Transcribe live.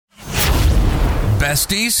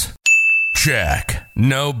Besties? Check.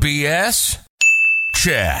 No BS?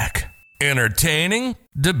 Check. Entertaining?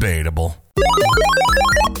 Debatable.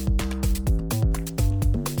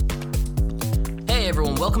 Hey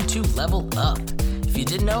everyone, welcome to Level Up. If you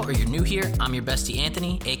didn't know or you're new here, I'm your bestie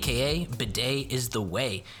Anthony, aka Bidet is the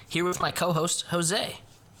Way, here with my co-host Jose.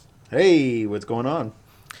 Hey, what's going on?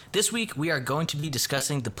 This week we are going to be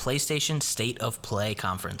discussing the PlayStation State of Play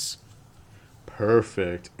conference.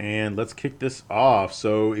 Perfect. And let's kick this off.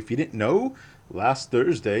 So if you didn't know, last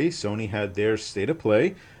Thursday, Sony had their State of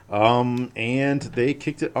Play, and they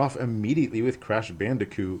kicked it off immediately with Crash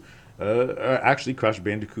Bandicoot. Actually, Crash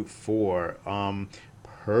Bandicoot 4.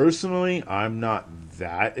 Personally, I'm not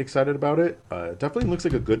that excited about it. It definitely looks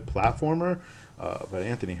like a good platformer. But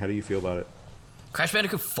Anthony, how do you feel about it? Crash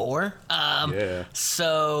Bandicoot 4? Yeah.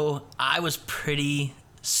 So I was pretty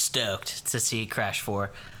stoked to see Crash 4.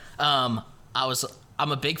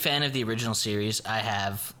 I'm a big fan of the original series.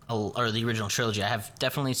 Or the original trilogy. I have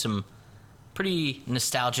definitely some pretty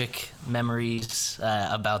nostalgic memories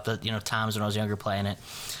about the times when I was younger playing it.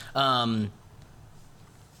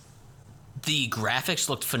 The graphics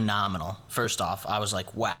looked phenomenal. First off, I was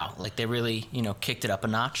like, wow, like they really kicked it up a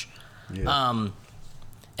notch. Yeah.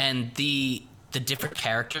 And the different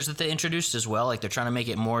characters that they introduced as well, like they're trying to make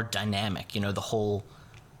it more dynamic. The whole,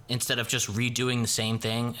 instead of just redoing the same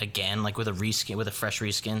thing again, like with a reskin, with a fresh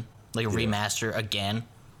reskin, like a remaster again,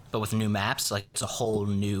 but with new maps, like it's a whole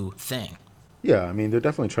new thing. Yeah, I mean, they're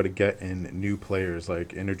definitely trying to get in new players,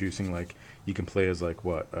 like introducing, like, you can play as, like,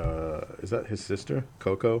 what? Is that his sister?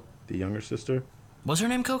 Coco? The younger sister? Was her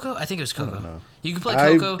name Coco? I think it was Coco. I don't know. You can play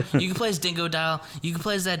Coco. You can play as Dingo Dial. You can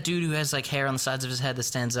play as that dude who has like hair on the sides of his head that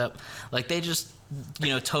stands up. Like they just,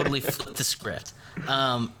 totally flipped the script.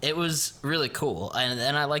 It was really cool,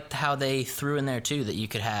 and I liked how they threw in there too that you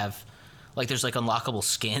could have, like, there's like unlockable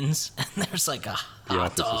skins, and there's like a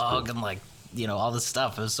hot dog and like all this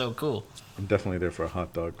stuff. It was so cool. I'm definitely there for a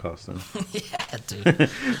hot dog costume. Yeah, dude.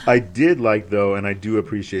 I did like, though, and I do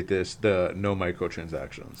appreciate this, the no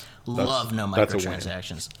microtransactions. Love no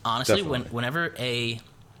microtransactions. Honestly, whenever a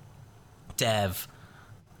dev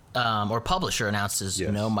or publisher announces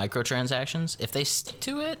no microtransactions, if they stick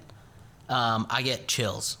to it, I get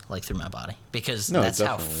chills like through my body because that's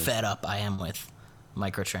definitely how fed up I am with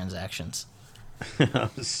microtransactions.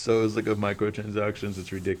 I'm so sick of microtransactions.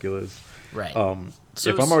 It's ridiculous. Right. So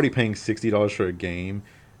if I'm already paying $60 for a game,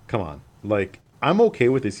 come on. Like, I'm okay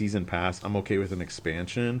with a season pass. I'm okay with an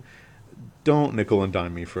expansion. Don't nickel and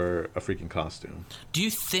dime me for a freaking costume. Do you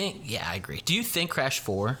think... Yeah, I agree. Do you think Crash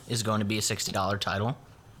 4 is going to be a $60 title?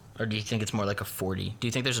 Or do you think it's more like a $40? Do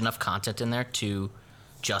you think there's enough content in there to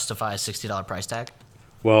justify a $60 price tag?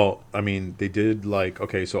 Well, I mean, they did, like...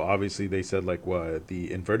 Okay, so obviously they said, like, what? The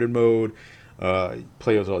inverted mode,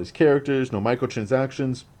 play as all these characters, no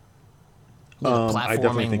microtransactions.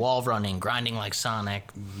 Platforming, wall running, grinding like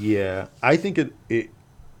Sonic. Yeah, I think it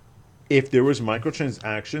if there was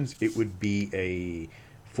microtransactions, it would be a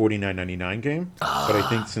 $49.99 game. But I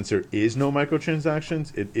think since there is no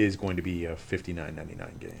microtransactions, it is going to be a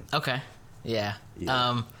 $59.99 game. Okay, yeah.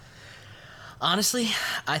 Honestly,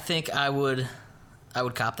 I think I would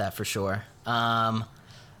cop that for sure.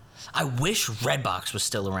 I wish Redbox was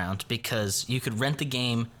still around because you could rent the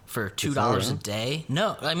game for $2 a day.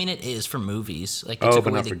 No, I mean it is for movies. Like they took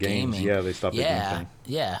away the gaming. Games. Yeah, they stopped the game thing.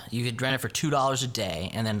 Yeah, you could rent it for $2 a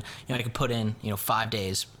day, and then you could put in 5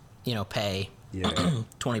 days, pay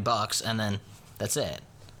 $20, and then that's it.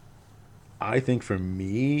 I think for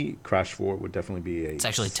me, Crash 4 would definitely be It's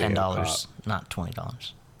actually $10, not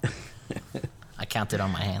 $20. I counted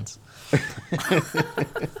on my hands.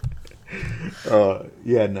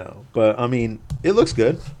 Yeah, no. But, I mean, it looks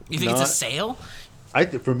good. You think it's a sale?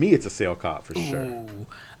 For me, it's a sale cop, for sure. Ooh.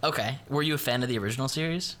 Okay. Were you a fan of the original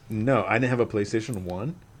series? No, I didn't have a PlayStation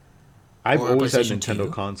 1. I've always had Nintendo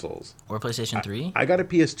consoles. Or PlayStation 3? I got a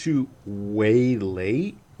PS2 way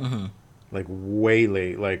late. Mm-hmm. Like, way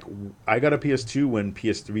late. Like, I got a PS2 when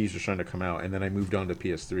PS3s were trying to come out, and then I moved on to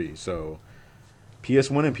PS3. So...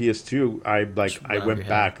 PS1 and PS2, I went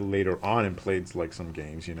back later on and played like some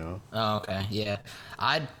games, Oh, okay, yeah.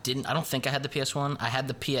 I don't think I had the PS1. I had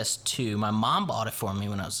the PS2. My mom bought it for me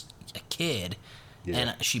when I was a kid,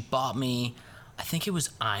 and she bought me, I think it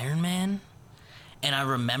was Iron Man, and I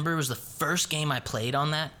remember it was the first game I played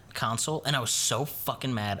on that console, and I was so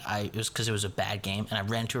fucking mad. It was because it was a bad game, and I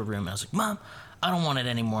ran to her room and I was like, Mom, I don't want it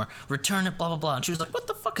anymore. Return it, blah, blah, blah. And she was like, what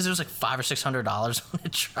the fuck? Because it was like $500 or $600 when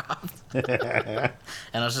it dropped.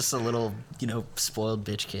 And I was just a little, spoiled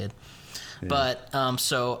bitch kid. Yeah. But,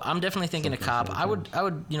 so I'm definitely thinking a cop. I would,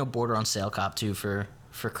 border on sale cop too for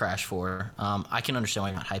Crash 4. I can understand why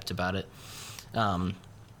you're not hyped about it.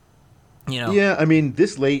 Yeah, I mean,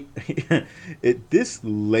 this late, this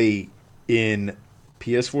late in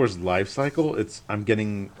PS4's life cycle, it's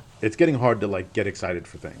getting hard to like get excited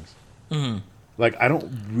for things. Like, I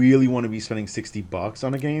don't really want to be spending $60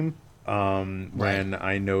 on a game, Right. when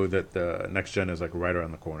I know that the next gen is like right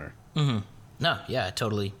around the corner. No, yeah, I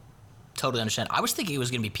totally understand. I was thinking it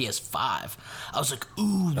was going to be PS5. I was like,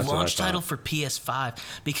 ooh, That's what I launch thought. title for PS5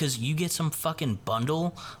 because you get some fucking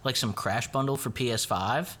bundle, like some Crash bundle for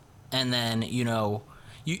PS5, and then you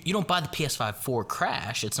don't buy the PS5 for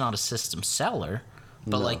Crash. It's not a system seller,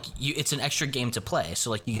 but No. like it's an extra game to play. So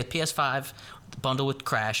like you get PS5 bundle with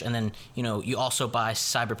Crash, and then you also buy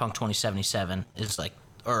Cyberpunk 2077 is like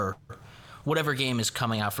or whatever game is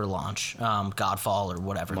coming out for launch, Godfall or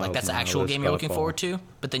whatever. Like Miles that's the actual Morales, game you're looking Godfall. forward to.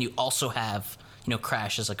 But then you also have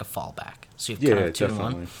Crash as like a fallback. So you have Yeah, kind of two in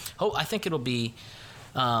definitely. one. Oh, I think it'll be.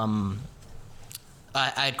 I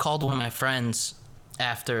had called one of my friends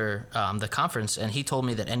after the conference, and he told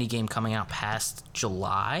me that any game coming out past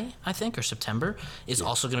July, I think, or September, is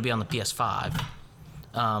also going to be on the PS5.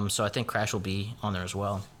 So I think Crash will be on there as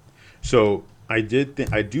well. So I do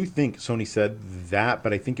think Sony said that,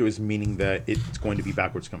 but I think it was meaning that it's going to be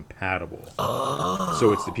backwards compatible.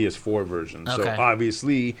 So it's the PS4 version. So Okay.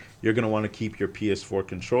 obviously you're going to want to keep your PS4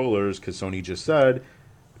 controllers because Sony just said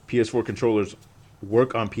PS4 controllers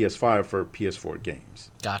work on PS5 for PS4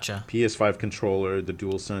 games. Gotcha. PS5 controller, the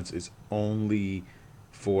DualSense, is only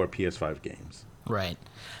for PS5 games. Right.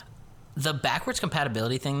 The backwards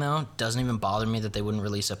compatibility thing, though, doesn't even bother me that they wouldn't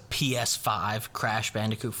release a PS5 Crash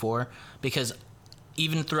Bandicoot 4, because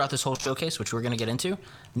even throughout this whole showcase, which we're going to get into,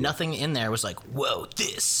 nothing in there was like, whoa,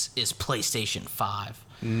 this is PlayStation 5.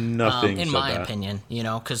 Nothing In said my that. opinion,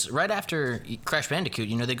 because right after Crash Bandicoot,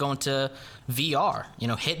 they go into VR,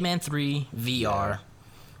 Hitman 3 VR.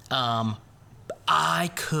 I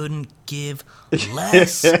couldn't give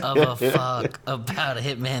less of a fuck about a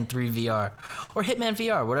Hitman 3 VR or Hitman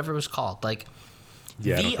VR, whatever it was called. Like,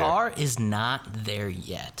 Yeah, I don't care. VR is not there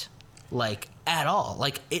yet, like, at all.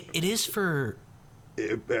 Like, it is for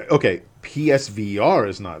Okay, PSVR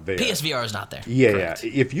is not there. PSVR is not there. Yeah, Correct.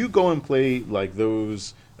 yeah. If you go and play like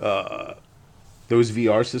those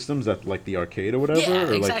VR systems at like the arcade or whatever, Yeah, or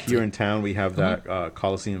like exactly. here in town we have that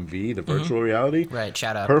Coliseum V, the virtual reality. Right,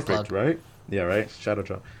 shout out, Perfect, plug. right? Yeah, right. Shadow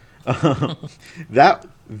drop. That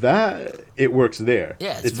it works there.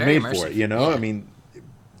 Yeah, it's very made for immersive. it. You know, Yeah. I mean,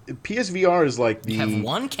 PSVR is like the You have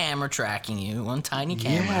one camera tracking you, one tiny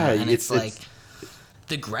camera, Yeah, and it's it's- like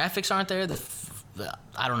the graphics aren't there.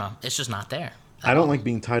 I don't know. It's just not there. I don't like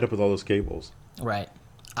being tied up with all those cables. Right.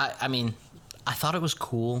 I mean, I thought it was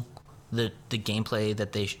cool the gameplay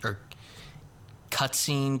that or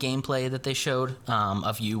cutscene gameplay that they showed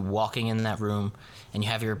of you walking in that room and you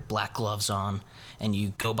have your black gloves on and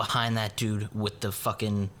you go behind that dude with the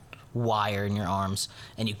fucking wire in your arms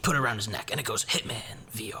and you put it around his neck and it goes Hitman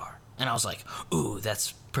VR. And I was like, ooh,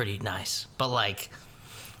 that's pretty nice. But like,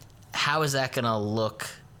 how is that gonna look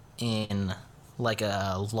in like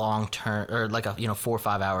a long term or like a 4 or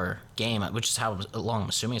 5 hour game, which is how long I'm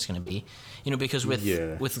assuming it's going to be, because with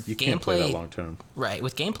Yeah, with you gameplay, can't play that long term. right?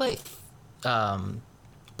 With gameplay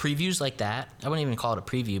previews like that, I wouldn't even call it a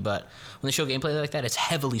preview, but when they show gameplay like that, it's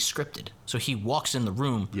heavily scripted. So he walks in the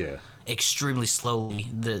room, Yeah. extremely slowly,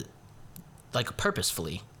 like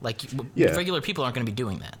purposefully. Like Yeah. regular people aren't going to be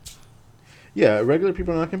doing that. Yeah, regular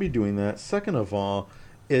people are not going to be doing that. Second of all,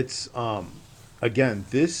 it's again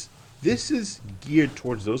this is geared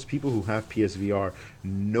towards those people who have PSVR.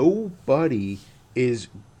 Nobody is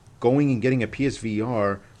going and getting a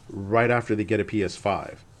PSVR right after they get a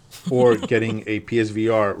PS5 or getting a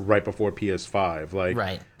PSVR right before PS5. Like,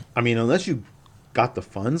 Right. I mean, unless you got the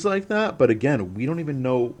funds like that, but again, we don't even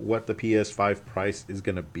know what the PS5 price is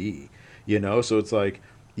going to be, So it's like,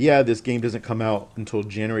 yeah, this game doesn't come out until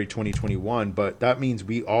January 2021, but that means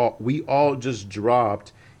we all just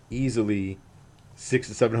dropped easily $600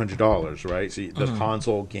 to $700, right? So the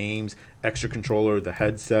console, games, extra controller, the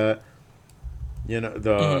headset,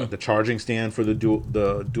 the charging stand for the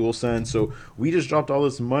DualSense. So we just dropped all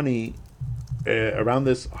this money around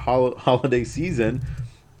this holiday season.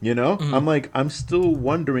 I'm like, I'm still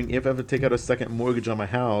wondering if I have to take out a second mortgage on my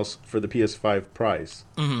house for the PS5 price,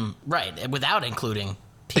 Right, without including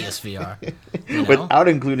PSVR. you know? without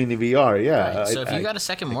including the VR. Yeah. Right. So if you got a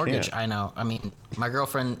second mortgage, can't. I know. I mean, my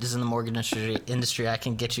girlfriend is in the mortgage industry. I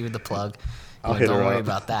can get you the plug. I'll hit don't her worry up.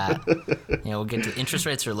 about that. We'll get to interest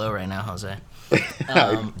rates are low right now, Jose.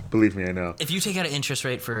 Believe me, I know. If you take out an interest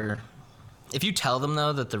rate if you tell them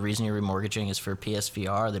though that the reason you're remortgaging is for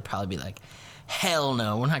PSVR, they'd probably be like, hell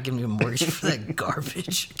no, we're not giving you a mortgage for that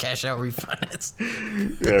garbage. Cash out refinance.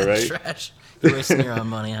 Yeah, right. Trash. You're wasting your own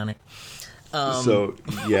money on it. So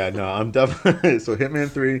yeah, no, I'm definitely so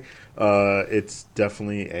Hitman 3. It's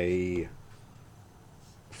definitely a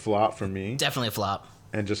flop for me, Definitely a flop.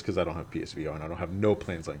 and just because I don't have PSVR and I don't have no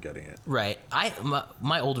plans on getting it. Right.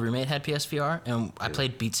 My old roommate had PSVR, and I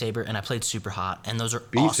played Beat Saber and I played Super Hot, and those are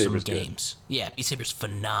awesome Saber's games. Good. Yeah, Beat Saber's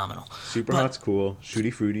phenomenal. Super Hot's cool.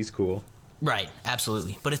 Shooty Fruity's cool. Right,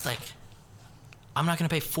 absolutely. But it's like, I'm not going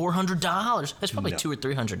to pay $400. That's probably $200 or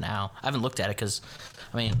 $300 now. I haven't looked at it because,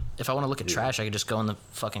 I mean, if I want to look at trash, I could just go in the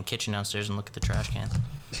fucking kitchen downstairs and look at the trash cans.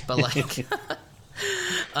 But like,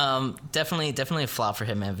 definitely a flop for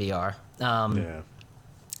Hitman VR. Yeah.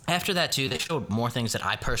 After that, too, they showed more things that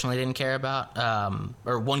I personally didn't care about.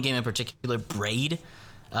 Or one game in particular, Braid,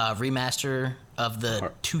 remaster of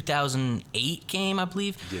the 2008 game, I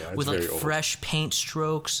believe, with like fresh paint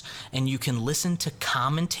strokes, and you can listen to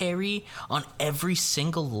commentary on every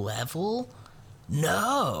single level.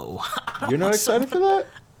 No. You're not excited for that?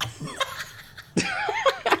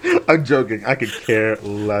 I'm joking. I could care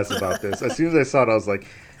less about this. As soon as I saw it, I was like,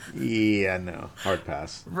 yeah, no, hard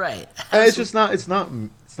pass. Right. And it's just not. It's not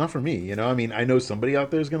for me. You know. I mean, I know somebody out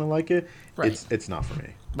there is gonna like it. Right. It's not for me.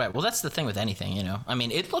 Right. Well, that's the thing with anything. You know. I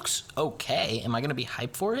mean, it looks okay. Am I gonna be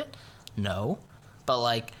hyped for it? No. But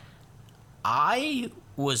like, I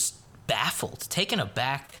was baffled, taken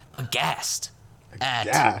aback, aghast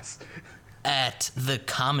at the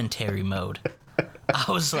commentary mode. I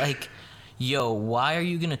was like, yo, why are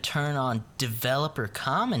you going to turn on developer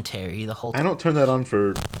commentary the whole time? I don't turn that on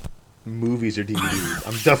for movies or DVDs.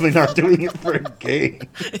 I'm definitely not doing it for a game.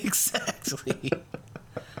 Exactly.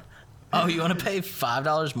 Oh, you want to pay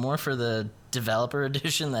 $5 more for the developer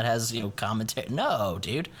edition that has, you know, commentary? No,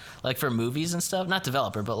 dude. Like for movies and stuff, not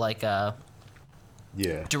developer, but like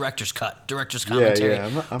director's commentary. Yeah.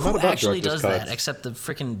 I'm not Who about actually director's does cuts. that except the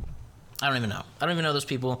freaking I don't even know those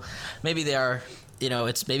people. Maybe they are, you know,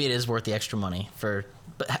 maybe it is worth the extra money but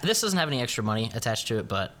this doesn't have any extra money attached to it,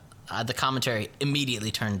 but the commentary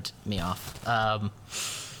immediately turned me off.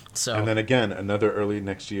 So And then again, another early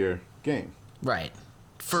next year game. Right.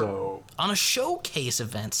 On a showcase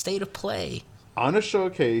event, State of Play. On a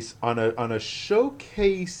showcase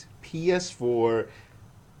PS4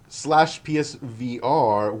 /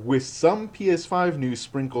 PSVR with some PS5 news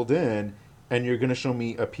sprinkled in, and you're gonna show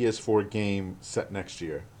me a PS4 game set next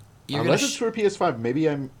year. Unless it's for PS5, maybe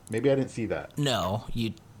I didn't see that. No,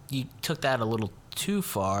 you took that a little too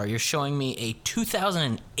far. You're showing me a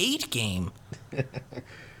 2008 game.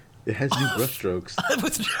 It has new brushstrokes.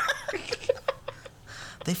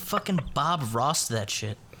 They fucking Bob Ross that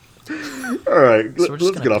shit. All right, So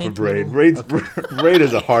let's get off of Braid. Raid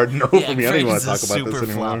is a hard no for me. I don't even want to talk about this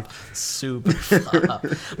anymore. Super flop.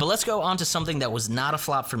 But let's go on to something that was not a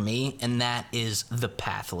flop for me, and that is The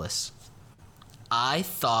Pathless. I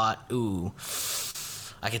thought,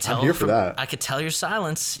 I could tell. I'm here for that. I could tell your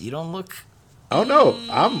silence. You don't look. Oh no,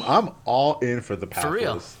 I'm all in for The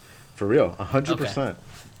Pathless. For real? For real, 100%.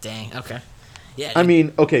 Dang. Okay. Yeah. I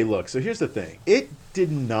mean, okay, look. So here's the thing. It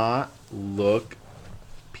did not look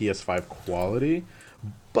PS5 quality,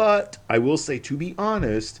 but I will say, to be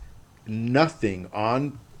honest, nothing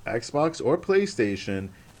on Xbox or PlayStation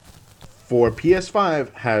for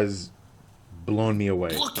PS5 has blown me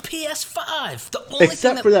away. Look, PS5. The only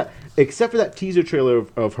Except for that teaser trailer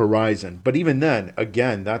of Horizon. But even then,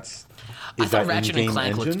 again, I thought Ratchet and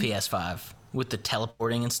Clank looked engine? PS5 with the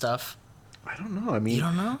teleporting and stuff. I don't know. I mean, You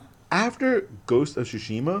don't know? after Ghost of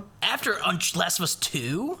Tsushima. After Last of Us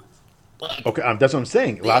 2? Okay, that's what I'm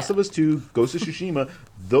saying. Last of Us 2, Ghost of Tsushima,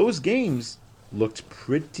 those games looked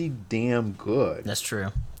pretty damn good. That's true.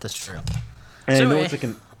 And So I know it's like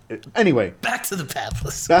anyway, back to The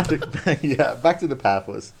Pathless. back to The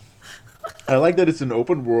Pathless. I like that it's an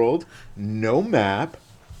open world, no map,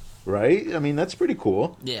 right? I mean, that's pretty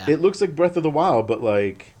cool. Yeah. It looks like Breath of the Wild, but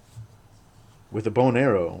like with a bow and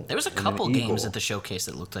arrow. There was a and an couple eagle. games at the showcase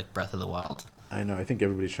that looked like Breath of the Wild. I know. I think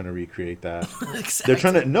everybody's trying to recreate that. Exactly. They're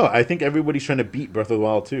trying to. No, I think everybody's trying to beat Breath of the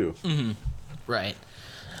Wild too. Right.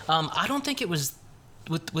 I don't think it was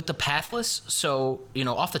with The Pathless. So, you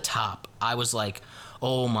know, off the top, I was like,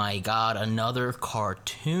 oh my God, another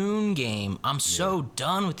cartoon game. I'm so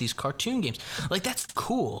done with these cartoon games. Like, that's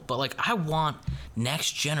cool, but like, I want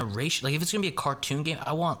next generation. Like, if it's going to be a cartoon game,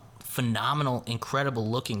 I want phenomenal, incredible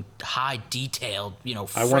looking, high detailed, you know,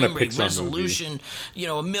 frame rate, resolution, you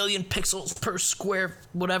know, 1 million pixels per square,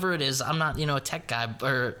 whatever it is. I'm not, you know, a tech guy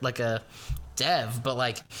or like a dev, but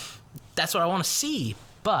like, that's what I want to see.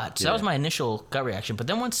 But so that was my initial gut reaction. But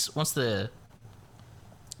then once the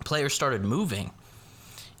players started moving,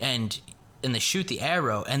 and and they shoot the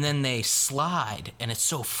arrow, and then they slide, and it's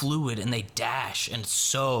so fluid, and they dash, and it's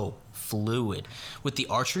so fluid. With the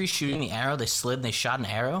archery, shooting the arrow, they slid and they shot an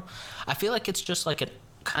arrow. I feel like it's just like a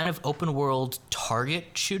kind of open world target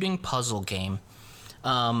shooting puzzle game.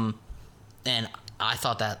 And I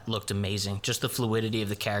thought that looked amazing. Just the fluidity of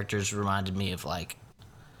the characters reminded me of like,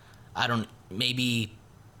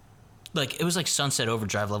 like it was like Sunset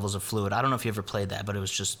Overdrive levels of fluid. I don't know if you ever played that, but it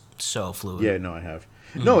was just so fluid. Yeah, no, I have.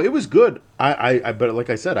 No, it was good. But like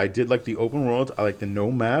I said, I did like the open world. I like the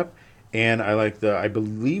no map, and I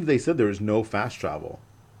believe they said there was no fast travel.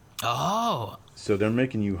 Oh. So they're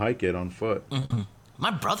making you hike it on foot. Mm-mm. My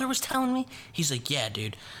brother was telling me, he's like, yeah,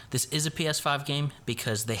 dude, this is a PS5 game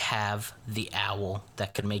because they have the owl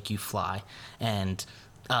that can make you fly, and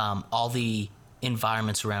all the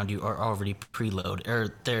environments around you are already preloaded,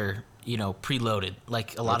 or they're preloaded.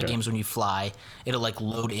 Like a lot of games, when you fly, it'll like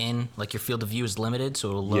load in, like your field of view is limited, so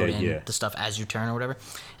it'll load in the stuff as you turn or whatever.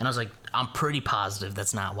 And I was like, I'm pretty positive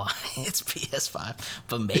that's not why it's PS5,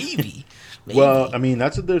 but maybe. Well, I mean,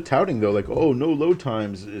 that's what they're touting though. Like, oh, no load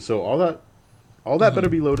times. So all that better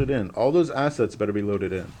be loaded in. All those assets better be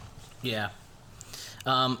loaded in. Yeah.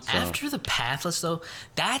 After the Pathless, though,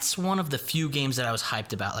 that's one of the few games that I was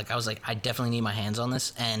hyped about. Like, I was like, I definitely need my hands on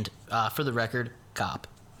this. And for the record, cop.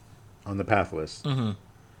 On the Pathless. Mm-hmm.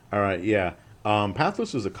 All right, yeah.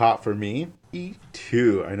 Pathless was a cop for me.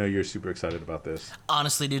 E2. I know you're super excited about this.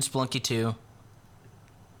 Honestly, dude, Spelunky 2.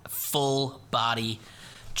 Full body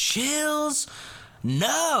chills.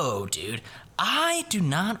 No, dude. I do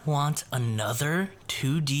not want another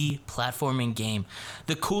 2D platforming game.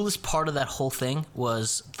 The coolest part of that whole thing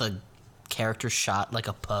was the character shot like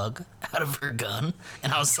a pug out of her gun.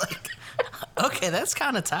 And I was like, okay, that's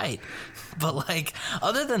kind of tight. But like,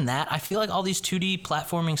 other than that, I feel like all these 2D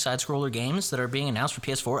platforming side-scroller games that are being announced for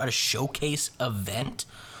PS4 at a showcase event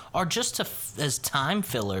are just as time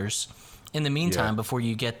fillers in the meantime before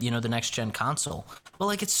you get, the next-gen console. But,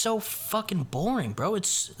 like, it's so fucking boring, bro.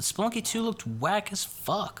 Spelunky 2 looked whack as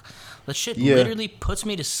fuck. That shit literally puts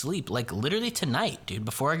me to sleep. Like, literally tonight, dude,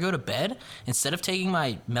 before I go to bed, instead of taking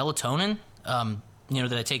my melatonin,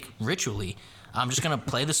 that I take ritually, I'm just going to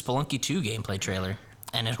play the Spelunky 2 gameplay trailer,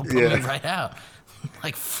 and it'll put me right out.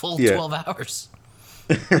 Like, full 12 hours.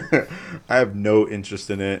 I have no interest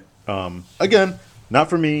in it. Again, not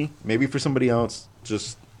for me. Maybe for somebody else.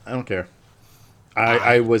 Just, I don't care.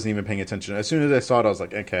 I wasn't even paying attention. As soon as I saw it, I was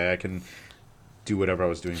like, okay, I can do whatever I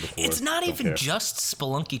was doing before. It's not even just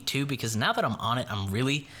Spelunky 2, because now that I'm on it, I'm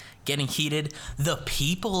really getting heated. The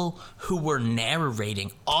people who were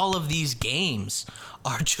narrating all of these games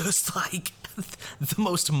are just like the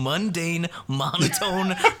most mundane,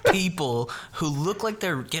 monotone people who look like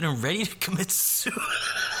they're getting ready to commit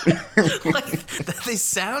suicide. They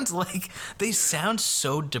sound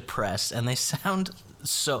so depressed, and they sound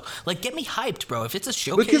so get me hyped, bro. If it's a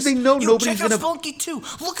showcase, because they know nobody's check out gonna. Spelunky 2.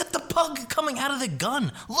 Look at the pug coming out of the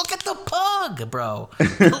gun. Look at the pug, bro.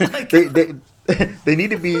 They need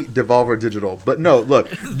to be Devolver Digital, but no. Look,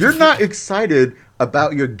 you're not excited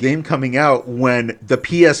about your game coming out when the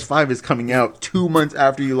PS5 is coming out 2 months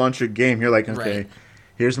after you launch your game. You're like, okay,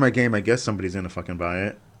 here's my game. I guess somebody's gonna fucking buy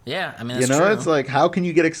it. Yeah, I mean, that's true. It's like, how can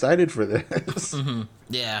you get excited for this? Mm-hmm.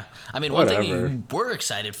 Yeah, I mean, one thing you were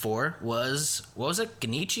excited for was, what was it,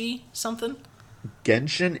 Genichi something?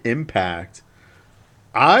 Genshin Impact.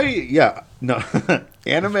 Anime,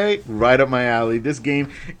 right up my alley. This game,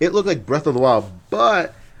 it looked like Breath of the Wild,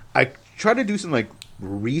 but I tried to do some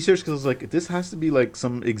research because I was like, this has to be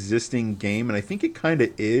some existing game, and I think it kind of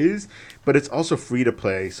is, but it's also free to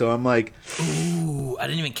play. So I'm like, ooh, I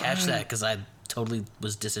didn't even catch that because I totally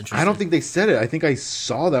was disinterested. I don't think they said it. I think I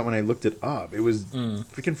saw that when I looked it up. It was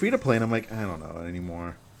freaking free to play, and I'm like, I don't know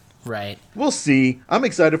anymore. Right. We'll see. I'm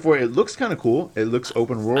excited for it. It looks kind of cool. It looks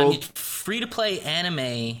open world. I mean, free to play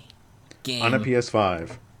anime game on a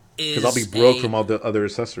PS5 because I'll be broke from all the other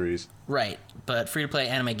accessories. Right, but free to play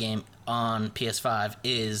anime game on PS5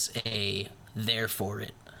 is there for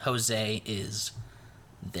it. Jose is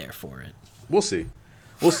there for it. We'll see.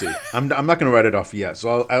 I'm not going to write it off yet,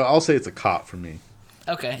 so I'll say it's a cop for me.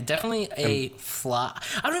 Okay, definitely a flop.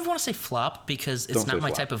 I don't even want to say flop because it's not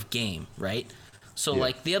my type of game, right? So,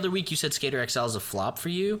 the other week you said Skater XL is a flop for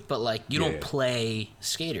you, but, you don't play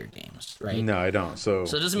skater games, right? No, I don't. So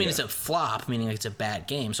it doesn't mean it's a flop, meaning it's a bad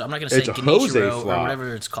game. So I'm not going to say Genichiro or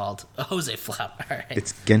whatever it's called. A Jose flop. All right.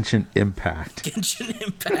 It's Genshin Impact. Genshin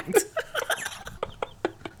Impact.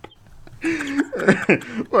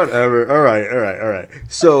 Whatever. All right.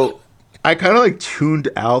 So I kind of tuned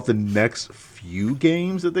out the next few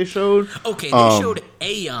games that they showed. Okay, they showed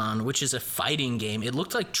Aeon, which is a fighting game. It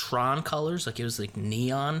looked like Tron colors, like it was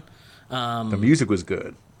neon. The music was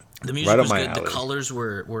good. The music Right up was my good. The alley. colors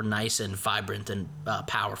were nice and vibrant and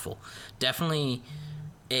powerful. Definitely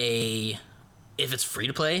if it's free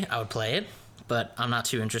to play, I would play it, but I'm not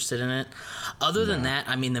too interested in it. Other than that,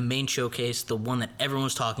 I mean, the main showcase, the one that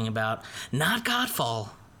everyone's talking about, not Godfall,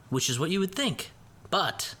 which is what you would think,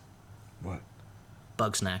 but What?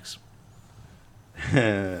 Bug Snacks.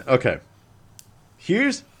 Okay.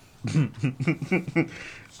 Here's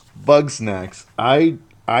Bug Snacks. I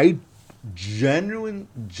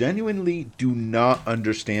genuinely do not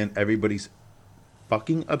understand everybody's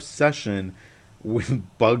fucking obsession with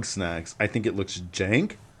Bug Snacks. I think it looks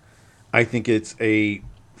jank. I think it's a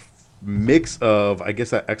mix of, I guess,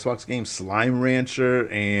 that Xbox game Slime Rancher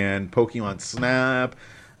and Pokemon Snap.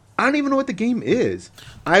 I don't even know what the game is.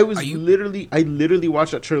 I literally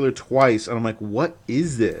watched that trailer twice, and I'm like, what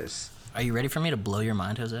is this? Are you ready for me to blow your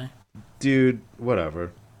mind, Jose? Dude,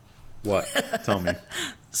 whatever. What? Tell me.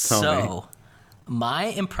 So, my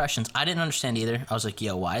impressions, I didn't understand either. I was like,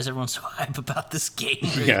 yo, why is everyone so hype about this game?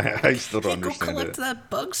 Yeah, I still don't Hey, go understand collect it. that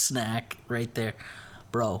Bug Snack right there.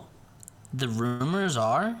 Bro, the rumors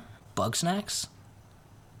are Bug Snacks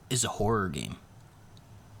is a horror game.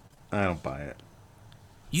 I don't buy it.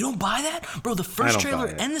 You don't buy that? Bro, the first I don't trailer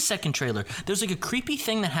buy it. and the second trailer, there's like a creepy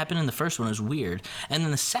thing that happened in the first one. It was weird. And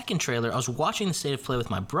then the second trailer, I was watching the State of Play with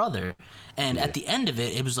my brother, and at the end of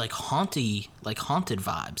it, it was like haunted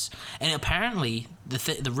vibes. And apparently,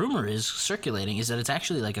 the rumor is circulating is that it's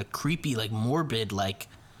actually like a creepy, like morbid, like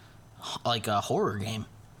a horror game.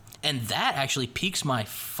 And that actually piques my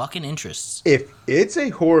fucking interests. If it's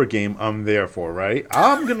a horror game, I'm there for, right?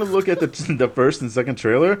 I'm gonna look at the first and second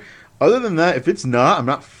trailer. Other than that, if it's not,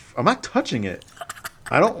 I'm not touching it.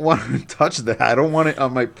 I don't want to touch that. I don't want it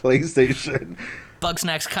on my PlayStation. Bug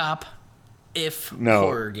Snacks Cop, No.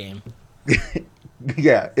 horror game.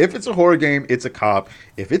 Yeah, if it's a horror game, it's a cop.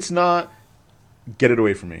 If it's not, get it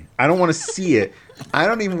away from me. I don't want to see it. I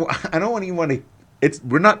don't even want to.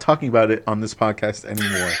 We're not talking about it on this podcast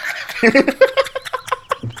anymore.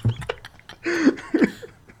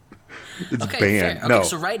 It's Okay, banned. fair. No. Okay,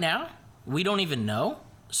 so right now, we don't even know.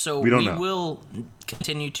 So We don't we know. will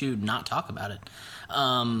continue to not talk about it.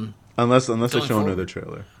 Unless they Going show forward. another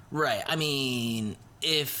trailer. Right. I mean,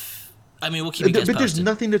 we'll keep you guys But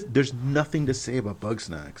posted. there's nothing to say about Bug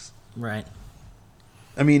Snacks. Right.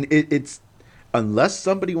 I mean, it's unless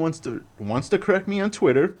somebody wants to correct me on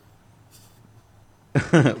Twitter,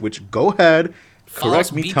 which go ahead, Follow correct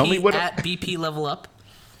us, me, BP, tell me what. at BP Level Up.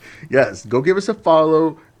 Yes, go give us a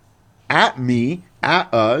follow at me,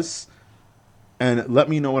 at us, and let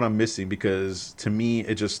me know what I'm missing, because to me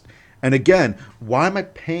it just. And again, why am I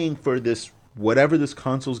paying for this, whatever this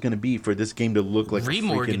console is going to be, for this game to look like a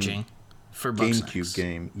Remortgaging freaking for Bug GameCube Snacks.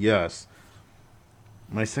 game? Yes.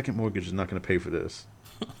 My second mortgage is not going to pay for this.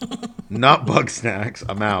 Not Bug Snacks.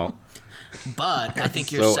 I'm out. But I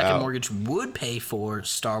think your So second out. mortgage would pay for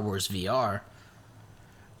Star Wars VR.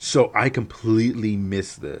 So I completely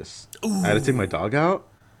missed this. I had to take my dog out.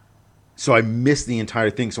 So I missed the entire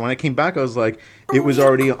thing. So when I came back, I was like, it was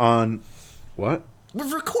already on. What?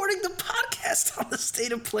 We're recording the podcast on the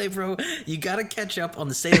State of Play, bro. You gotta catch up on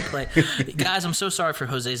the State of Play. Guys, I'm so sorry for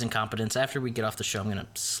Jose's incompetence. After we get off the show, I'm gonna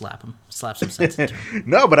slap some sense into him.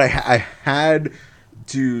 No, but I had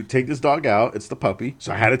to take this dog out. It's the puppy.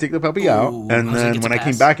 So I had to take the puppy out. Ooh, And Jose then gets a when I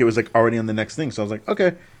came pass. back, it was like already on the next thing. So I was like,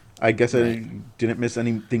 okay. I guess I didn't miss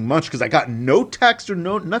anything much, because I got no text or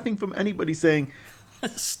nothing from anybody saying,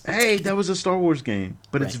 hey, that was a Star Wars game.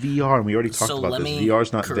 But it's VR, and we already talked So about let this. me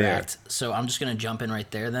VR's not correct. So I'm just gonna jump in right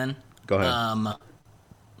there then. Go ahead.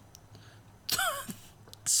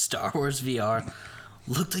 Star Wars VR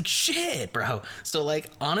looked like shit, bro. So like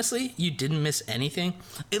honestly, you didn't miss anything.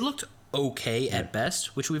 It looked okay at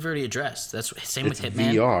best, which we've already addressed. That's same It's with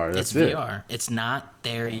Hitman. VR, that's it's it. VR. It's not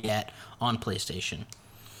there yet on PlayStation.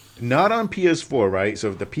 Not on PS4, right?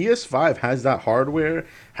 So if the PS5 has that hardware,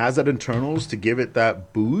 has that internals to give it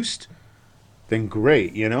that boost, then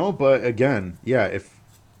great, you know? But again, yeah, if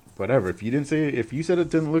you said it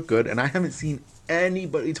didn't look good, and I haven't seen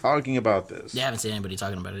anybody talking about this. Yeah, I haven't seen anybody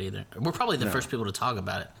talking about it either. We're probably the first people to talk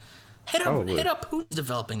about it. Probably. Hit up who's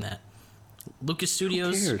developing that? Lucas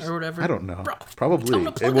Studios cares? or whatever? I don't know. Bro, Probably. tell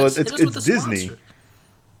them to plug It was- us. Hit it's- us with it's a Disney. sponsor.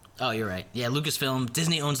 Oh, you're right. Yeah, Lucasfilm.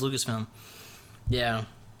 Disney owns Lucasfilm. Yeah.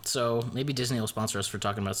 So maybe Disney will sponsor us for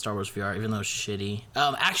talking about Star Wars VR, even though it's shitty.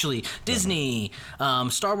 Actually, Disney,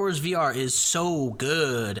 Star Wars VR is so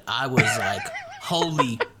good. I was like,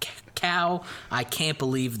 holy cow! I can't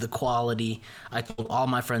believe the quality. I told all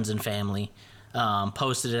my friends and family.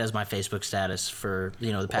 Posted it as my Facebook status for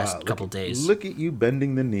the past Wow, couple days. Look at you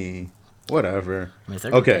bending the knee. Whatever. I mean, if they're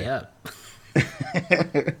gonna Okay. pay up.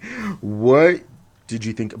 What did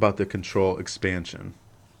you think about the Control expansion?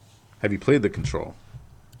 Have you played the Control?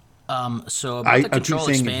 So about the I keep Control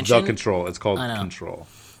saying expansion, the Control. It's called I know. Control.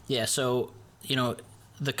 Yeah, so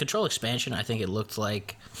the Control expansion, I think it looked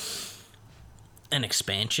like an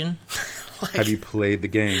expansion. Like, Have you played the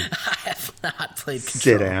game? I have not played Control.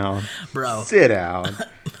 Sit down. Bro. Sit down.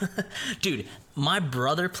 Dude, my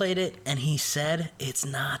brother played it, and he said it's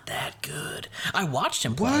not that good. I watched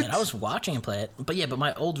him play it. I was watching him play it. But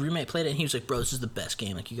my old roommate played it, and he was like, bro, this is the best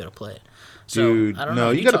game. Like, you got to play it. So, Dude, I don't no,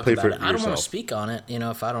 know. you got to talk play about for it. I don't want yourself. to speak on it,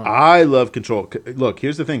 if I don't. I love Control. Look,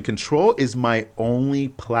 here's the thing. Control is my only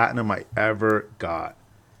platinum I ever got.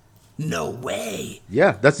 No way.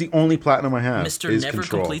 Yeah, that's the only platinum I have. Mr. Is Never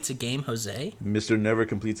Control. completes a game, Jose. Mr. Never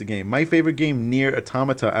completes a game. My favorite game, Near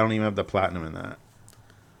Automata, I don't even have the platinum in that.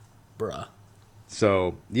 Bruh.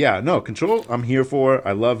 So yeah, no, Control. I'm here for.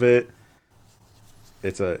 I love it.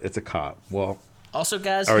 It's a cop. Well, Also,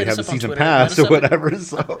 guys, I already hit us have the up on season Twitter. pass or whatever.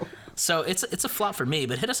 So it's a flop for me,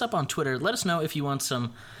 but hit us up on Twitter. Let us know if you want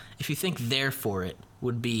some. If you think "There for It"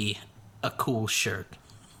 would be a cool shirt,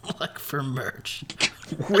 like for merch.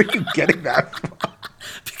 where are you getting that from?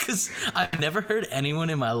 Because I've never heard anyone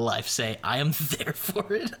in my life say "I am there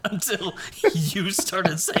for it" until you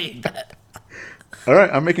started saying that. All right,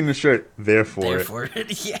 I'm making the shirt. There for There it. for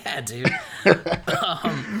it, yeah, dude.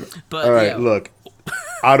 But All right, yeah, look,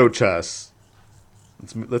 auto chess.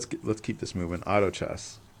 Let's keep this moving. Auto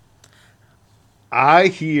chess.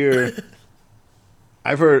 I've heard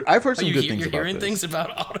some good things you're about hearing this. things about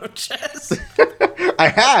auto chess, I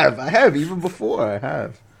have even before. I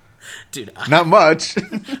have dude. not much.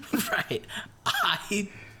 Right. I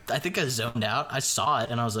think I zoned out. I saw it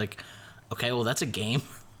and I was like, okay, well that's a game.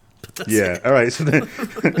 But that's Yeah. it. All right. So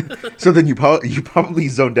then you probably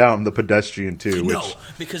zoned down the pedestrian too. Which, No,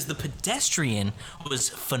 because the pedestrian was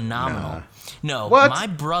phenomenal. No, What? my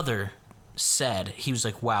brother said he was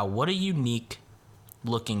like, "Wow, what a unique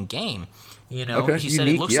looking game." Okay, he said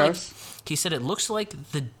it unique, looks yes. like he said it looks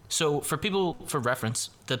like the so for people for reference,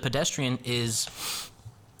 the pedestrian is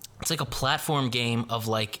it's like a platform game of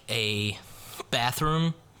like a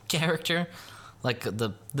bathroom character. Like the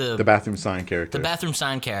bathroom sign character. The bathroom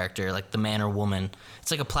sign character, like the man or woman. It's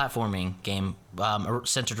like a platforming game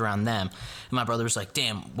centered around them. And my brother was like,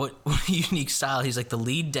 damn, what a unique style. He's like, the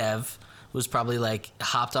lead dev was probably like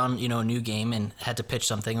hopped on, a new game and had to pitch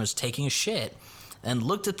something, was taking a shit, and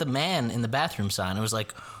looked at the man in the bathroom sign and was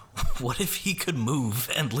like, what if he could move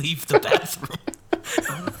and leave the bathroom?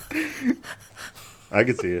 I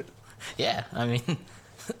could see it. Yeah, I mean, it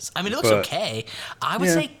looks But- okay. I would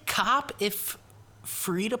say cop if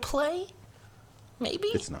free to play, maybe?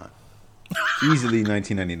 It's not. Easily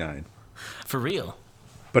 $19.99. For real.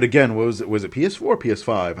 But again, was it PS4 or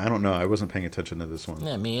PS5? I don't know. I wasn't paying attention to this one.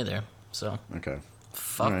 Yeah, me either. So, Okay.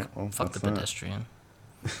 fuck, All right, well, fuck the that's that. pedestrian.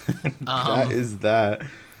 That is that.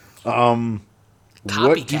 What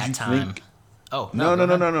did Copycat you time. think? Oh, No. go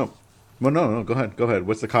ahead. Well, no. Go ahead.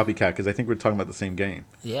 What's the copycat? Because I think we're talking about the same game.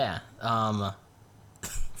 Yeah.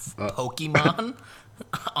 Pokemon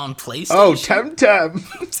on PlayStation. Oh, Temtem.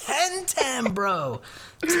 Temtem, bro.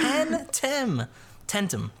 Tentem.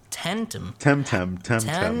 Temtem.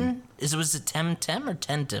 Was it Temtem or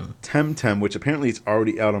Tentem? Temtem, which apparently it's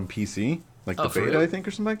already out on PC, like Oh, the for beta, real? I think,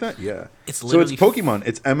 or something like that. Yeah. It's So it's literally Pokemon.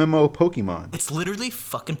 It's MMO Pokemon. It's literally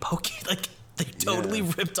fucking Pokemon. Like, they totally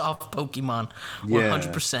ripped off Pokemon Yeah.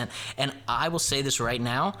 100%. And I will say this right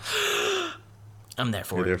now. I'm there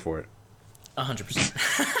for You're it. there for it. 100%.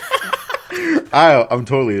 I'm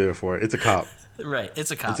totally there for it. It's a cop. Right.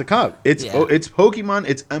 It's a cop. It's a cop. It's Yeah. it's Pokemon.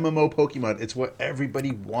 It's MMO Pokemon. It's what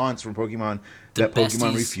everybody wants from Pokemon that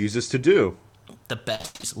Pokemon besties- refuses to do. The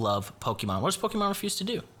besties love Pokemon. What does Pokemon refuse to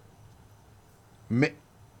do?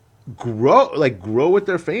 Grow with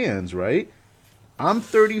their fans, right? I'm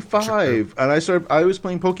 35 and I was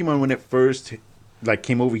playing Pokemon when it first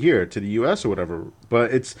came over here to the US or whatever.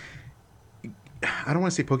 But I don't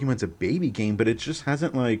want to say Pokemon's a baby game, but it just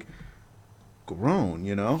hasn't grown,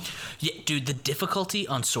 Yeah, dude, the difficulty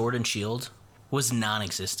on Sword and Shield was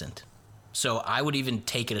non-existent. So I would even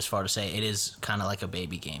take it as far to say it is kind of like a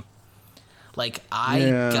baby game. Like, I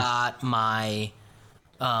got my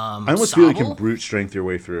I almost feel you can Sobble. brute strength your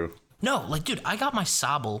way through. No, dude, I got my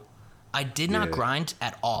Sobble. I did not grind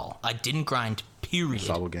at all. I didn't grind, period.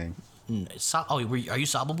 Sobble gang. Are you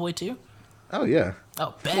Sobble boy too? Oh yeah.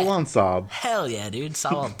 Oh, bet. Full on sob. Hell yeah, dude.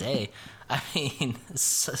 Sob all day. I mean,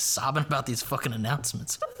 sobbing about these fucking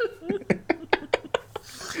announcements.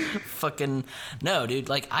 Fucking no, dude.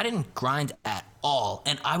 I didn't grind at all,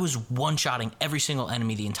 and I was one-shotting every single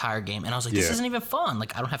enemy the entire game, and I was like, this Yeah. isn't even fun.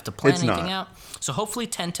 I don't have to plan It's anything not. out. So hopefully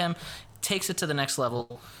Temtem takes it to the next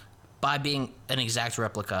level by being an exact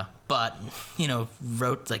replica, but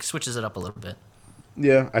switches it up a little bit.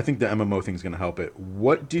 Yeah, I think the MMO thing's going to help it.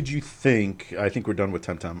 What did you think? I think we're done with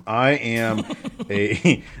Temtem. I am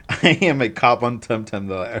a cop on Temtem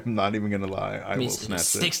though. I'm not even going to lie. I will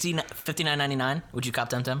snatch it. $59.99. Would you cop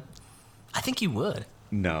Temtem? I think you would.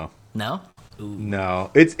 No. No? Ooh. No.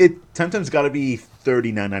 Temtem's got to be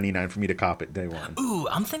 $39.99 for me to cop it day one. Ooh,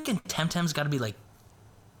 I'm thinking Temtem's got to be like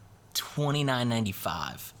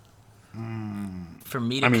 $29.95 for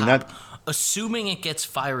me to cop. Assuming it gets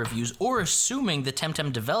fire reviews, or assuming the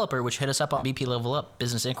Temtem developer, which hit us up on BP Level Up,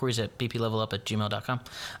 business inquiries at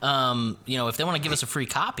bplevelup@gmail.com. If they want to give us a free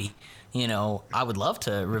copy, I would love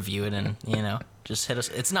to review it and, just hit us.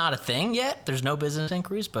 It's not a thing yet. There's no business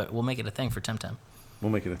inquiries, but we'll make it a thing for Temtem.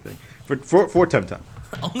 We'll make it a thing. For Temtem.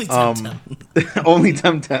 Only Temtem. Only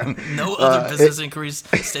Temtem. No other business inquiries.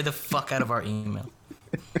 Stay the fuck out of our email.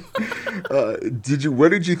 What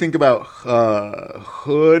did you think about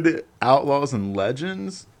Hood, Outlaws, and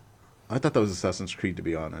Legends? I thought that was Assassin's Creed, to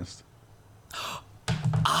be honest.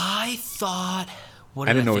 I thought. I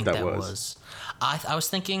didn't know what that was. I was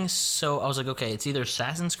thinking. So I was like, okay, it's either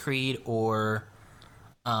Assassin's Creed or,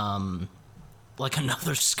 like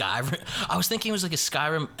another Skyrim. I was thinking it was like a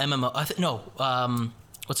Skyrim MMO.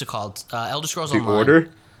 What's it called? Elder Scrolls Online. The Order.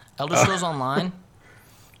 Elder Scrolls Online.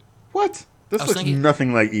 What? This looks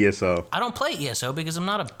nothing like ESO. I don't play ESO because I'm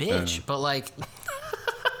not a bitch, but like...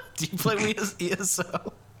 Do you play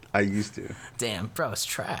ESO? I used to. Damn, bro, it's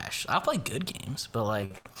trash. I'll play good games, but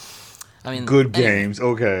like... Good games,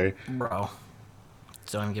 okay. Bro.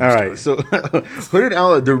 Don't even get me started. Alright, so Hood and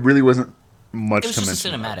Outlaws, there really wasn't much to mention. It was just a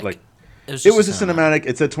cinematic. It was a cinematic.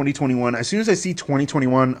 It said 2021. As soon as I see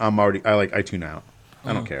 2021, I tune out.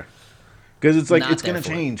 I don't care. Because it's like, it's going to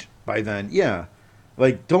change by then. Yeah.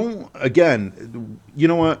 Like, you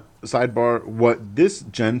know what? Sidebar, what this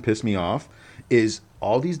gen pissed me off is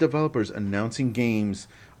all these developers announcing games.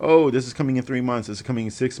 Oh, this is coming in 3 months. This is coming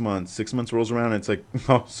in 6 months. 6 months rolls around, and it's like,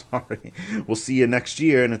 oh, sorry. We'll see you next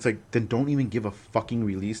year. And it's like, then don't even give a fucking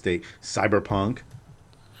release date. Cyberpunk.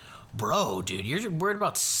 Bro, dude, you're worried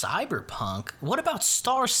about Cyberpunk. What about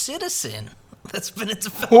Star Citizen? That's been its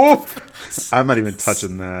development. I'm not even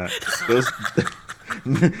touching that.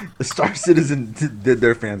 The Star Citizen did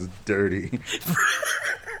their fans dirty.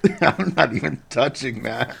 I'm not even touching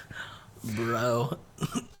that. Bro.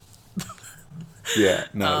 Yeah,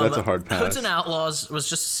 no, that's a hard pass. Hoods and Outlaws was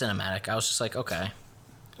just a cinematic. I was just like, okay,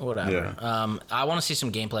 whatever. Yeah. I want to see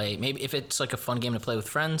some gameplay. Maybe if it's like a fun game to play with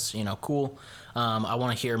friends, cool. I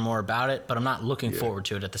want to hear more about it, but I'm not looking forward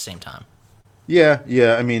to it at the same time. Yeah.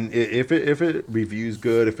 I mean, if it reviews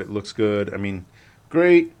good, if it looks good, I mean,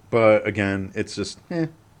 great. But again, it's just,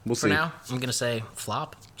 we'll see. For now, I'm gonna say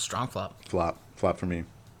flop, strong flop. Flop for me.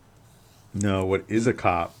 No, what is a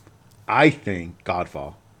cop? I think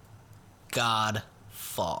Godfall.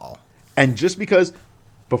 And just because,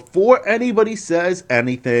 before anybody says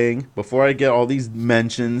anything, before I get all these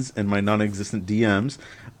mentions in my non-existent DMs,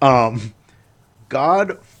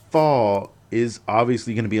 Godfall is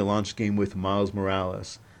obviously going to be a launch game with Miles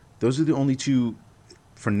Morales. Those are the only two,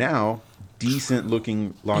 for now,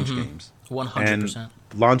 decent-looking launch games. 100%. And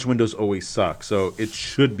launch windows always suck, so it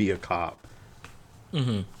should be a cop.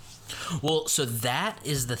 Mm-hmm. Well, so that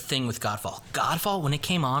is the thing with Godfall. Godfall, when it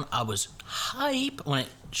came on, I was hype. When it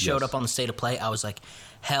showed up on the State of Play, I was like,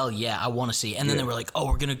 hell yeah, I want to see. And then they were like, oh,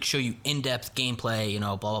 we're going to show you in-depth gameplay,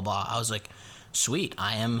 blah, blah, blah. I was like, sweet,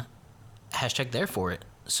 I am #there for it.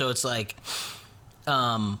 So it's like,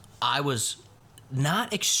 I was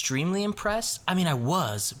not extremely impressed. I mean, I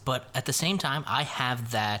was, but at the same time, I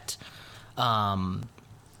have that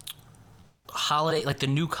holiday, like the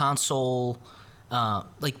new console,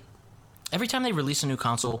 like every time they release a new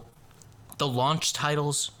console, the launch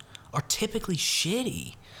titles are typically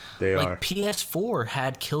shitty. They are. Like PS4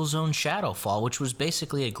 had Killzone Shadowfall, which was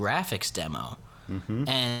basically a graphics demo. Mm-hmm.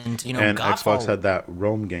 And, Godfall, Xbox had that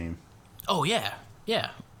Rome game. Oh, yeah.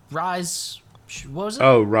 Rise, what was it?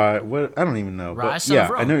 Oh, right. What? I don't even know. Rise, but, yeah,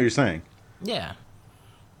 I know what you're saying. Yeah.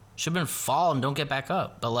 Should have been Fall and Don't Get Back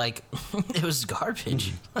Up. But, like, it was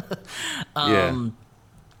garbage.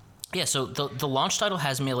 Yeah, so the launch title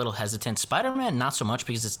has me a little hesitant. Spider-Man, not so much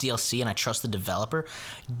because it's DLC and I trust the developer.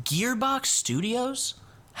 Gearbox Studios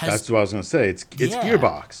has... That's what I was going to say. It's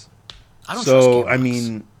Gearbox. I don't trust Gearbox. I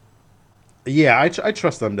mean, yeah, I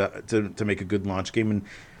trust them to make a good launch game. And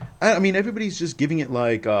I mean, everybody's just giving it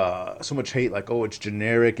like so much hate, like, oh, it's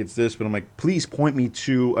generic, it's this. But I'm like, please point me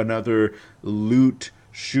to another loot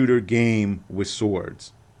shooter game with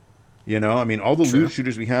swords. I mean, all the loot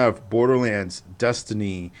shooters we have, Borderlands,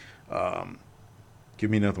 Destiny, Give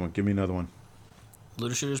me another one. Give me another one.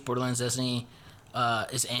 Looter shooters, Borderlands, Destiny.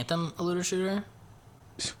 Is Anthem a looter shooter?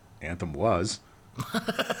 Anthem was.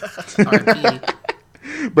 RP.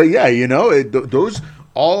 But yeah, those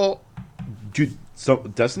all. Dude, so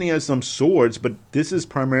Destiny has some swords, but this is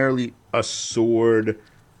primarily a sword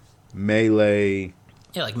melee.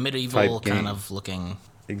 Yeah, like medieval type game. kind of looking.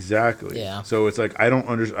 Exactly. Yeah. So it's like I don't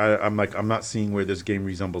understand. I'm not seeing where this game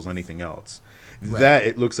resembles anything else. Right. That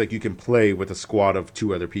it looks like you can play with a squad of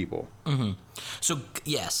 2 other people. Mm-hmm. So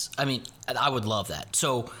yes, I mean I would love that.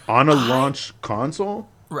 So on a launch console.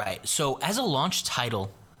 Right. So as a launch title,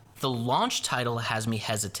 the launch title has me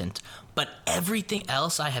hesitant, but everything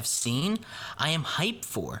else I have seen, I am hyped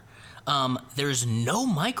for. There's no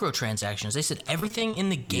microtransactions. They said everything in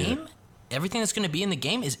the game, everything that's going to be in the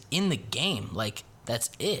game is in the game. Like, that's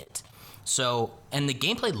it. So, and the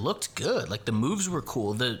gameplay looked good. Like, the moves were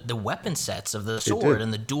cool. The weapon sets of the sword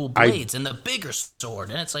and the dual blades and the bigger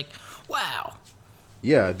sword. And it's like, wow.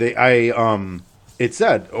 Yeah, it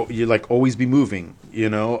said, you like always be moving,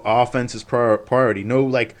 offense is priority. No,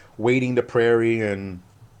 like waiting to prairie and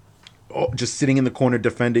just sitting in the corner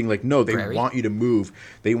defending. Like, no, they want you to move.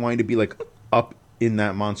 They want you to be like up in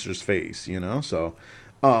that monster's face, So,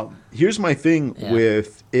 here's my thing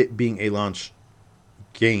with it being a launch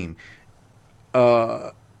game.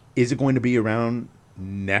 Is it going to be around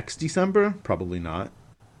next December? Probably not.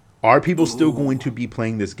 Are people still going to be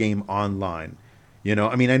playing this game online?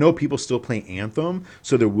 I mean, I know people still play Anthem,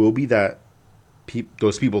 so there will be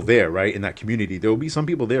those people there, right, in that community. There will be some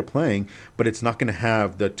people there playing, but it's not going to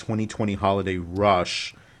have the 2020 holiday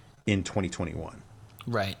rush in 2021.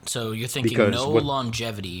 Right. So you're thinking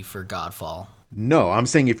longevity for Godfall. No, I'm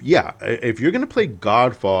saying if you're going to play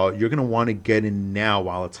Godfall, you're going to want to get in now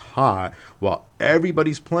while it's hot, while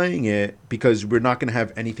everybody's playing it, because we're not going to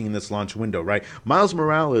have anything in this launch window, right? Miles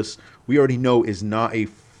Morales, we already know, is not a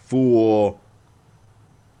full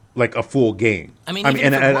game. I mean,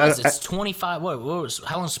 even if it was, it's 25. What was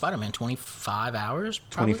how long is Spider-Man? 25 hours.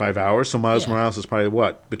 Probably? 25 hours. So Miles Morales is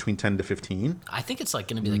probably between 10 to 15. I think it's like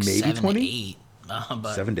going to be like maybe 7 20? to 8.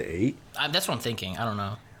 But 7 to 8. That's what I'm thinking. I don't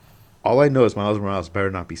know. All I know is Miles Morales better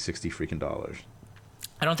not be $60 freaking dollars.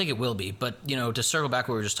 I don't think it will be, but to circle back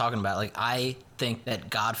what we were just talking about, like I think that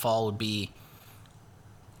Godfall would be.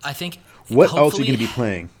 I think. What else are you going to be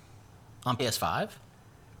playing on PS5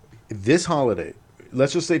 this holiday?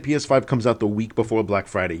 Let's just say PS5 comes out the week before Black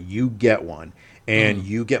Friday. You get one, and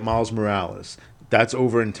you get Miles Morales. That's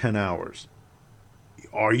over in 10 hours.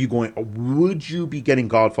 Would you be getting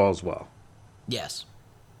Godfall as well? Yes.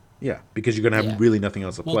 Yeah, because you're going to have really nothing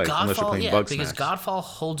else to play unless you're playing Bugsnax. Because Godfall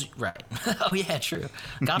holds you... Right. Oh, yeah, true.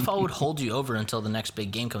 Godfall would hold you over until the next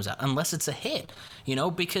big game comes out, unless it's a hit,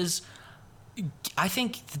 because I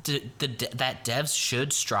think that devs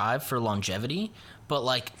should strive for longevity, but,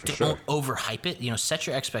 don't overhype it. Set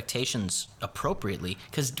your expectations appropriately.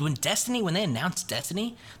 Because when they announced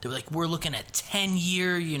Destiny, they were like, we're looking at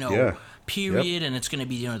 10-year, period, and it's going to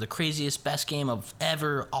be the craziest, best game of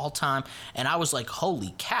ever, all time. And I was like,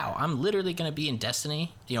 holy cow, I'm literally going to be in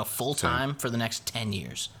Destiny, full time for the next 10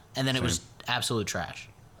 years. And then it was absolute trash.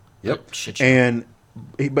 Yep.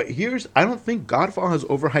 But I don't think Godfall has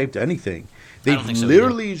overhyped anything. They've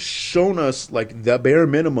literally shown us the bare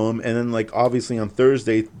minimum, and then obviously on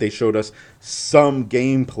Thursday they showed us some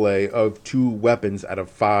gameplay of 2 weapons out of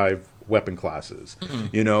 5 weapon classes.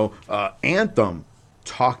 Anthem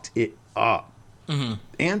talked it up.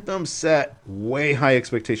 Anthem set way high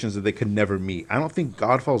expectations that they could never meet. I don't think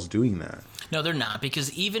Godfall's doing that. No, they're not,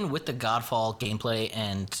 because even with the Godfall gameplay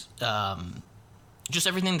and just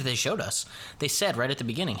everything that they showed us, they said right at the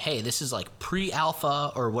beginning, hey, this is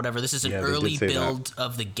pre-alpha or whatever. This is an early build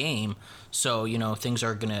of the game, so things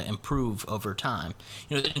are going to improve over time.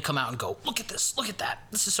 They didn't come out and go, look at this, look at that,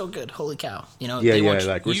 this is so good, holy cow. We're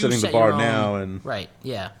setting the bar now, and right,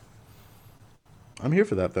 yeah. I'm here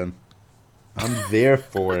for that then. I'm there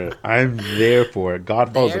for it.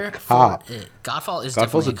 Godfall's a cop.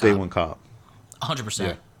 Godfall's a day one cop.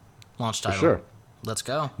 100%. Launch title. For sure. Let's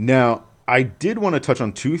go. Now, I did want to touch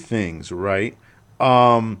on 2 things, right?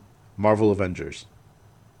 Marvel Avengers.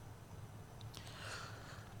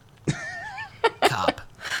 Cop.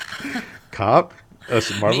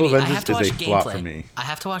 Marvel Avengers is a flop for me. I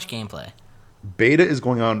have to watch gameplay. Beta is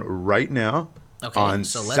going on right now. Okay, on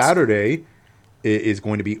Saturday, it is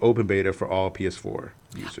going to be open beta for all PS4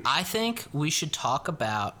 users. I think we should talk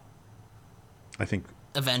about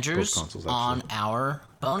Avengers on our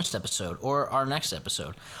bonus episode or our next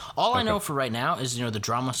episode. All I know for right now is the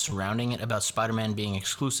drama surrounding it about Spider-Man being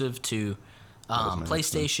exclusive to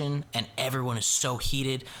PlayStation, and everyone is so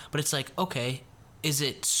heated. But it's okay, is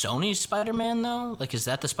it Sony's Spider-Man, though? Like, is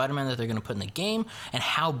that the Spider-Man that they're going to put in the game? And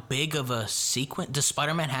how big of a sequence... Does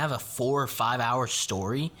Spider-Man have a 4 or 5 hour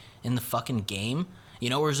story in the fucking game? You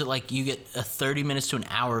know, or is it like you get a 30 minutes to an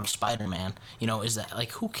hour of Spider-Man? You know, is that...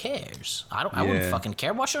 Like, who cares? I wouldn't fucking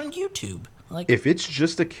care. Watch it on YouTube. Like, if it's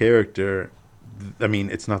just a character, I mean,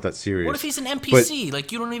 it's not that serious. what if he's an NPC?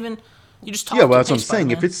 Like, you don't even... You just talk yeah, well, to that's what I'm Spider-Man.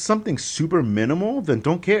 saying. If it's something super minimal, then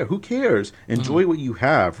don't care. Who cares? Enjoy what you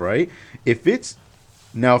have, right? If it's...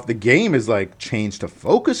 Now, if the game is, like, changed to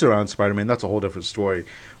focus around Spider-Man, that's a whole different story.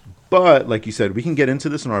 But, like you said, we can get into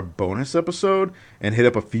this in our bonus episode and hit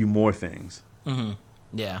up a few more things. Mm-hmm.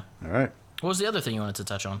 Yeah. All right. What was the other thing you wanted to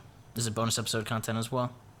touch on? Is it bonus episode content as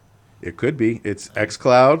well? It could be. It's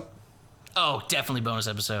xCloud. Oh, definitely bonus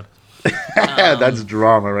episode. That's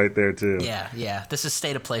drama right there, too. Yeah. This is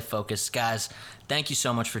State of Play focus. Guys, thank you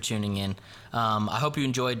so much for tuning in. I hope you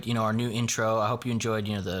enjoyed, our new intro. I hope you enjoyed,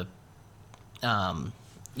 the...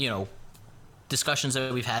 discussions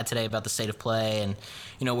that we've had today about the state of play, and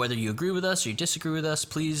whether you agree with us or you disagree with us,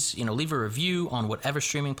 please leave a review on whatever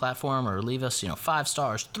streaming platform, or leave us 5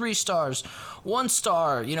 stars, 3 stars, 1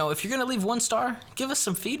 star. If you're gonna leave 1 star, give us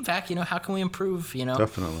some feedback. How can we improve?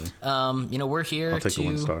 Definitely. We're here. I'll take a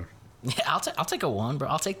 1 star. Yeah, I'll take a 1, bro.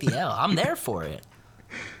 I'll take the L. I'm there for it.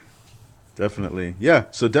 Definitely. Yeah.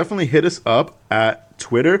 So definitely hit us up at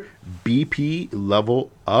Twitter, BP Level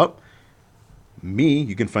Up.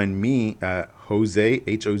 You can find me at Jose,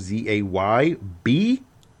 HOZAYB.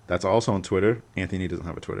 That's also on Twitter. Anthony doesn't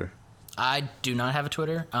have a Twitter. I do not have a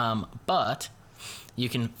Twitter, but you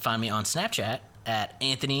can find me on Snapchat at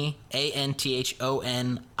Anthony,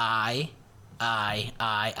 ANTHONI, 5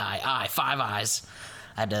 eyes.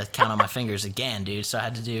 I had to count on my fingers again, dude, so I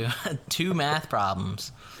had to do 2 math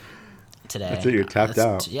problems today. That's it, you're tapped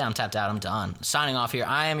out. Yeah, I'm tapped out. I'm done. Signing off here.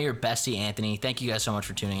 I am your bestie, Anthony. Thank you guys so much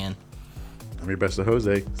for tuning in. I'm your best of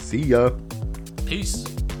Jose. See ya. Peace.